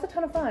that's a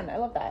ton of fun. I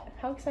love that.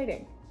 How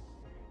exciting.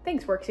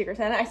 Thanks, work Secret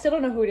Santa. I still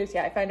don't know who it is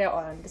yet. I find out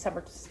on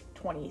December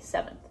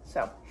 27th.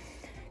 So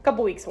a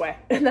couple weeks away,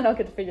 and then I'll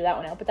get to figure that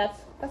one out. But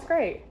that's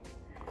great.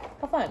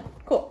 How fun.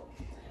 Cool.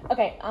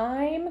 Okay,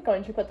 I'm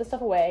going to put this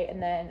stuff away,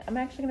 and then I'm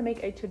actually gonna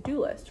make a to-do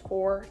list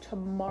for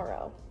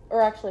tomorrow,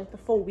 or actually the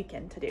full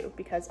weekend to do,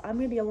 because I'm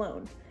gonna be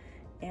alone,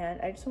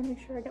 and I just wanna make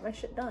sure I get my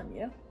shit done,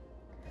 you know?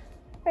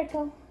 All right,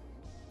 cool.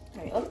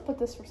 All right, let's put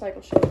this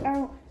recycle shit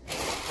out.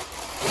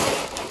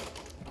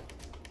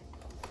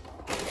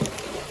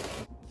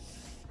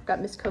 Got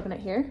Miss Coconut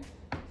here,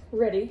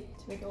 ready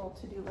to make a little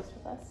to-do list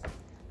with us.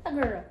 Hi,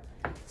 girl.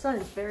 The sun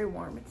is very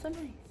warm. It's so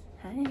nice.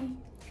 Hi.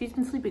 She's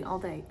been sleeping all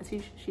day, as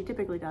she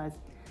typically does.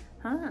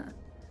 Huh.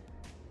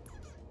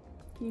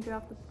 Can you get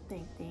off the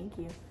thing? Thank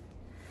you.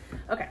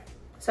 Okay,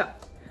 so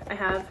I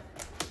have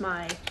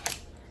my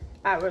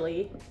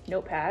hourly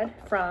notepad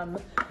from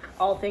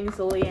All Things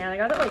Leanne. I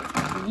got it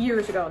like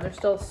years ago, and there's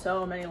still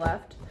so many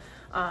left.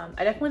 I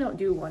definitely don't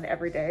do one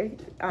every day.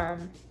 I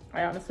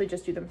honestly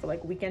just do them for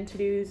like weekend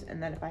to-dos,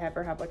 and then if I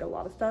ever have like a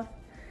lot of stuff,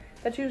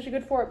 that's usually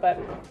good for it, but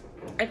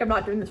like I'm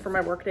not doing this for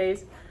my work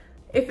days.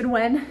 If and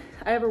when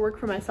I ever work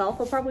for myself,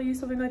 I'll probably use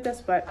something like this,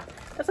 but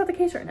that's not the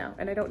case right now,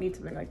 and I don't need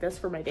something like this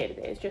for my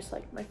day-to-day. It's just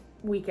like my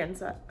weekends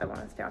that I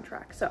want to stay on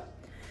track. So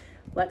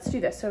let's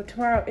do this. So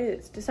tomorrow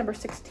is December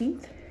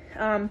 16th,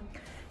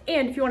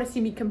 And if you want to see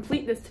me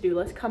complete this to-do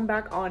list, come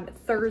back on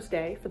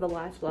Thursday for the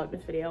last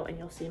Vlogmas video and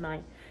you'll see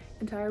my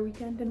entire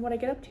weekend and what I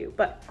get up to.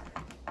 But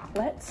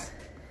let's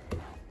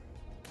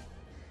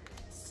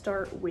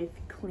start with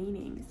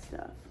cleaning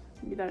stuff.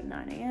 Do that at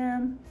 9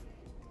 a.m.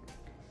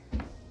 So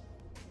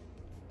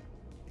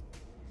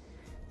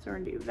we're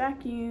gonna do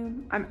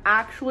vacuum. I'm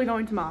actually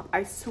going to mop.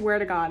 I swear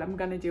to God, I'm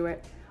gonna do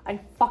it. I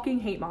fucking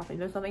hate mopping.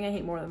 There's nothing I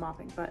hate more than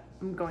mopping, but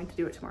I'm going to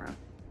do it tomorrow.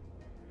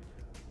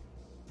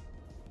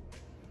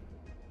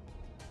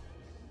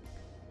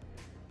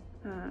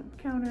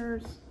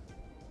 Counters.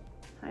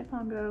 Hi,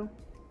 Pongo.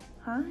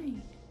 Hi.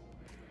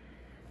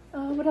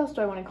 What else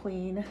do I want to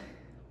clean?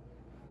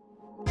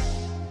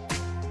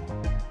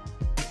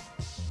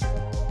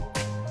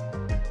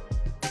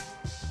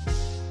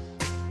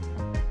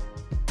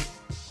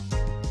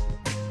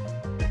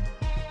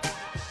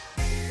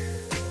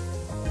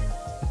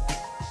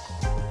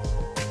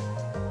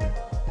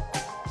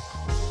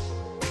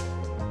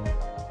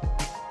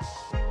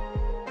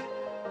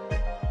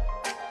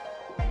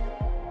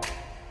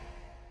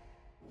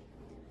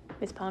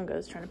 Miss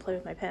Pongo's trying to play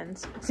with my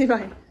pens. See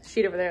my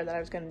sheet over there that I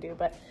was gonna do,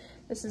 but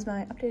this is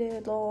my updated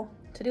little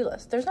to-do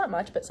list. There's not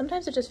much, but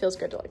sometimes it just feels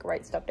good to like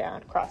write stuff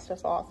down, cross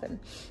stuff off, and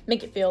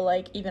make it feel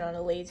like even on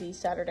a lazy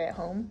Saturday at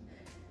home,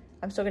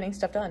 I'm still getting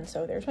stuff done.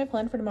 So there's my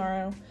plan for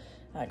tomorrow.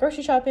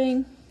 Grocery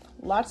shopping,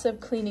 lots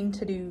of cleaning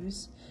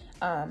to-dos,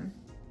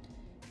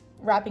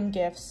 wrapping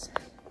gifts.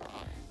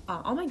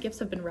 All my gifts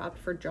have been wrapped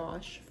for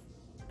Josh,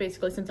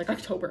 basically since like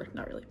October,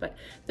 not really, but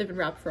they've been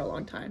wrapped for a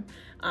long time.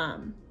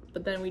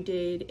 But then we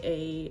did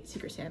a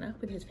Secret Santa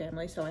with his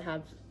family, so I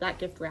have that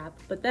gift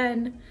wrapped. But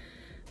then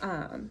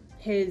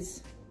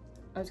his,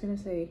 I was gonna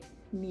say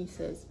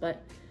nieces,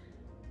 but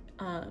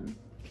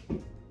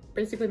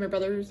basically my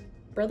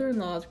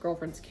brother-in-law's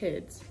girlfriend's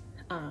kids,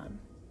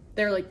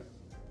 they're like,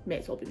 may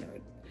as well be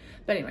married.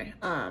 But anyway,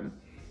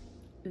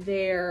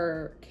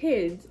 their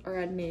kids are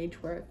at an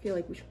age where I feel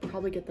like we should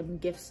probably get them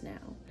gifts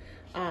now.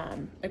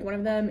 Like one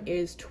of them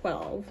is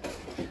 12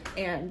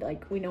 and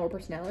like we know her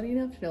personality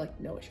enough to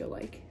know what she'll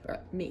like, or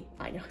me,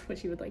 I know what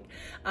she would like.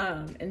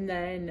 And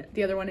then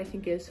the other one I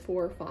think is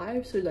 4 or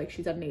 5, so like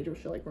she's at an age where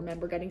she'll like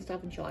remember getting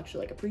stuff and she'll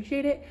actually like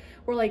appreciate it.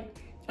 Or like,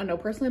 I don't know,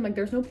 personally I'm like,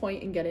 there's no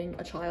point in getting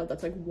a child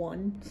that's like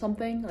 1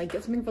 something, like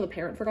get something for the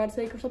parent for God's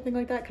sake or something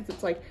like that, because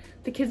it's like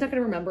the kid's not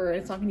gonna remember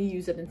and it's not gonna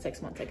use it in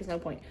 6 months, like it's no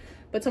point.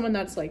 But someone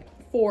that's like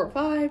 4 or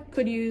 5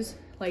 could use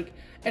like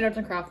an arts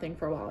and craft thing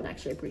for a while and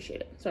actually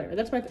appreciate it. So anyway,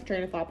 that's my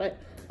train of thought. But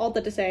all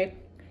that to say,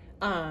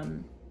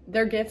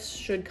 their gifts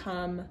should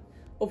come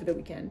over the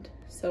weekend.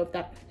 So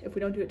if we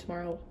don't do it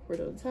tomorrow, we're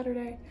doing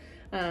Saturday.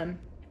 And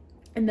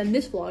then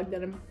this vlog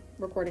that I'm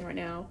recording right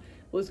now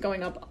was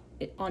going up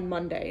on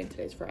Monday and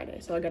today's Friday.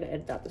 So I gotta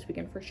edit that this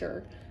weekend for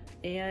sure.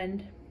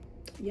 And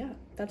yeah,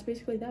 that's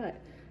basically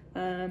that.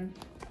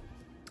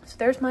 So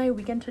there's my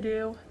weekend to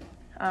do.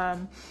 I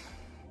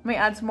may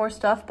add some more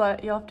stuff,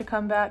 but you'll have to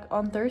come back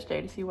on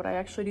Thursday to see what I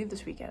actually do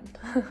this weekend.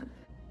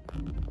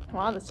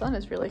 Wow, the sun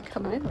is really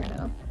coming in right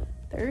now.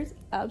 There's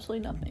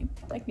absolutely nothing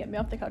that can get me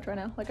off the couch right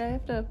now. Like I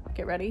have to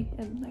get ready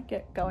and like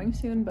get going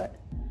soon, but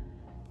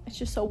it's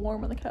just so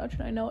warm on the couch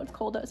and I know it's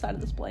cold outside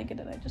of this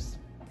blanket and I just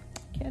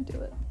can't do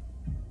it.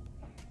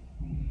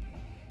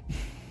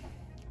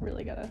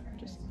 Really gotta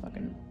just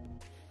fucking...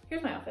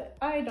 Here's my outfit.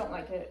 I don't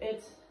like it.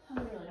 I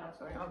don't really know what's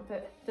going on with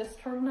it. This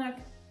turtleneck,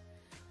 I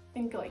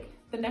think like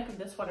the neck of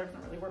this sweater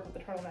doesn't really work with the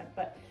turtleneck,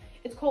 but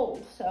it's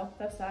cold, so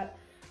that's that.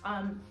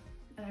 And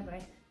I have my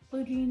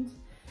blue jeans.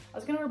 I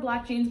was gonna wear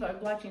black jeans, but my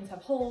black jeans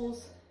have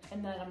holes,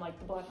 and then I'm like,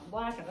 the black on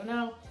black, I don't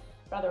know.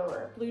 I'd rather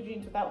wear blue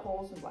jeans without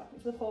holes than black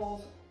jeans with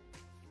holes.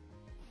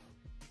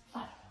 I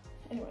don't know.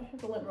 Anyway, I have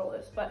to lint roll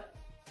this, but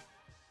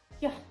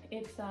yeah,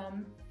 it's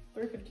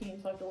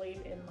 3:15, so I have to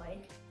leave in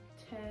like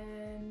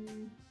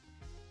 10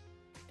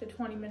 to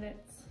 20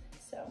 minutes,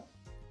 so.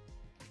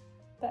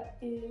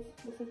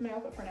 This is my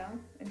outfit for now,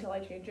 until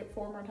I change it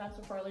 4 more times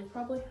before I leave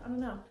probably, I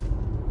don't know.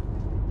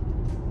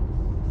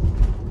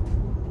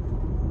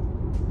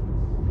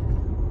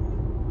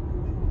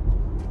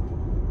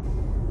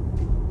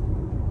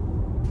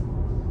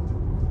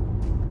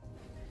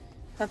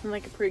 Nothing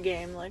like a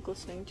pregame, like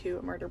listening to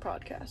a murder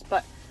podcast,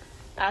 but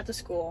at the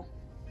school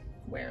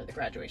where the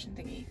graduation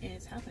thingy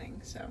is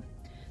happening, so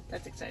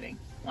that's exciting.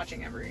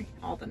 Watching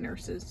all the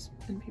nurses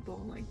and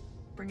people like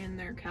bring in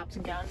their caps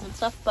and gowns and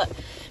stuff. But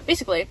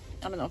basically,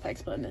 I don't know if I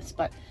explained this,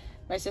 but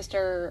my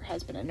sister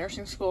has been in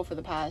nursing school for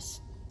the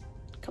past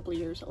couple of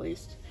years at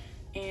least,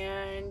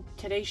 and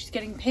today she's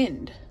getting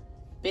pinned.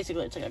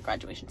 Basically, it's like a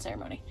graduation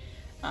ceremony.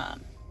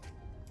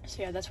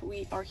 So yeah, that's what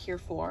we are here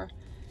for.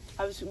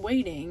 I was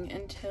waiting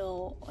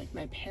until like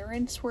my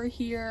parents were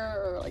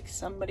here or like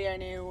somebody I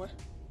knew,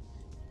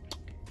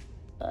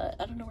 but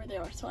I don't know where they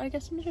are, so I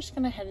guess I'm just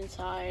gonna head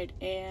inside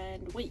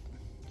and wait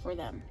for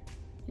them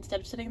instead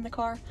of sitting in the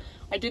car.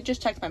 I did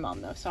just text my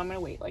mom though, so I'm gonna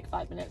wait like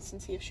 5 minutes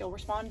and see if she'll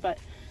respond. But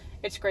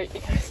it's great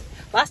because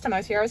last time I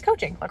was here I was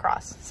coaching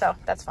lacrosse, so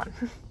that's fun.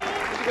 Here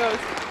she goes.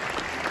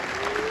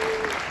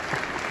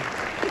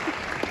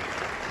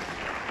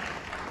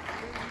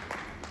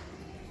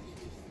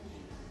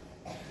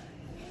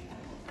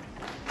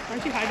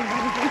 actually hiding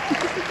behind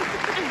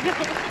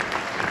him.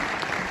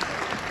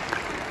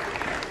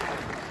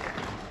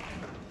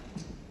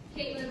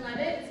 Caitlin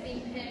Levitt is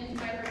being pinned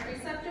by her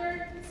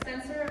preceptor,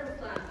 Spencer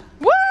LaFlamme.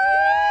 Woo!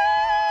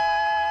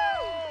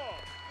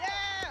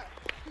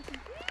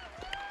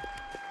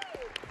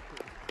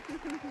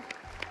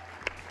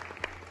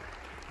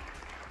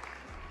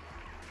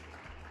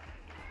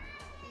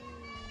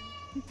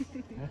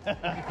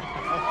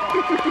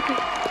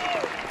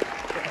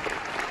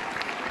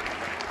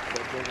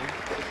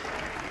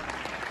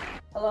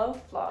 Hello,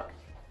 vlog.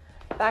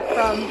 Back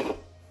from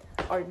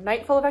our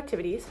night full of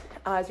activities.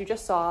 As you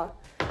just saw,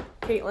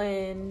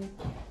 Caitlin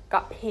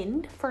got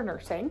pinned for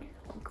nursing,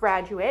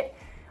 graduate.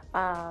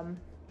 So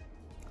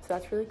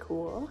that's really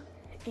cool.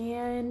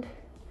 And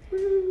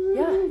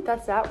yeah,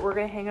 that's that. We're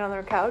gonna hang out on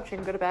our couch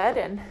and go to bed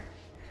and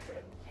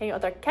hang out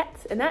with our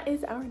cats, and that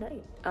is our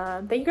night.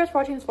 Thank you guys for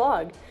watching this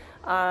vlog.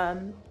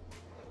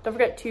 Don't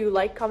forget to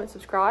like, comment,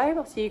 subscribe.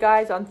 I'll see you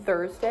guys on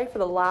Thursday for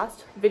the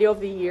last video of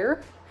the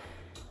year.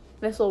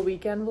 Nice little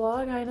weekend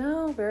vlog, I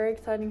know, very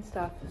exciting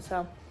stuff.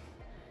 So,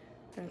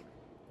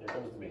 Here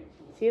comes me.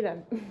 see you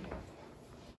then.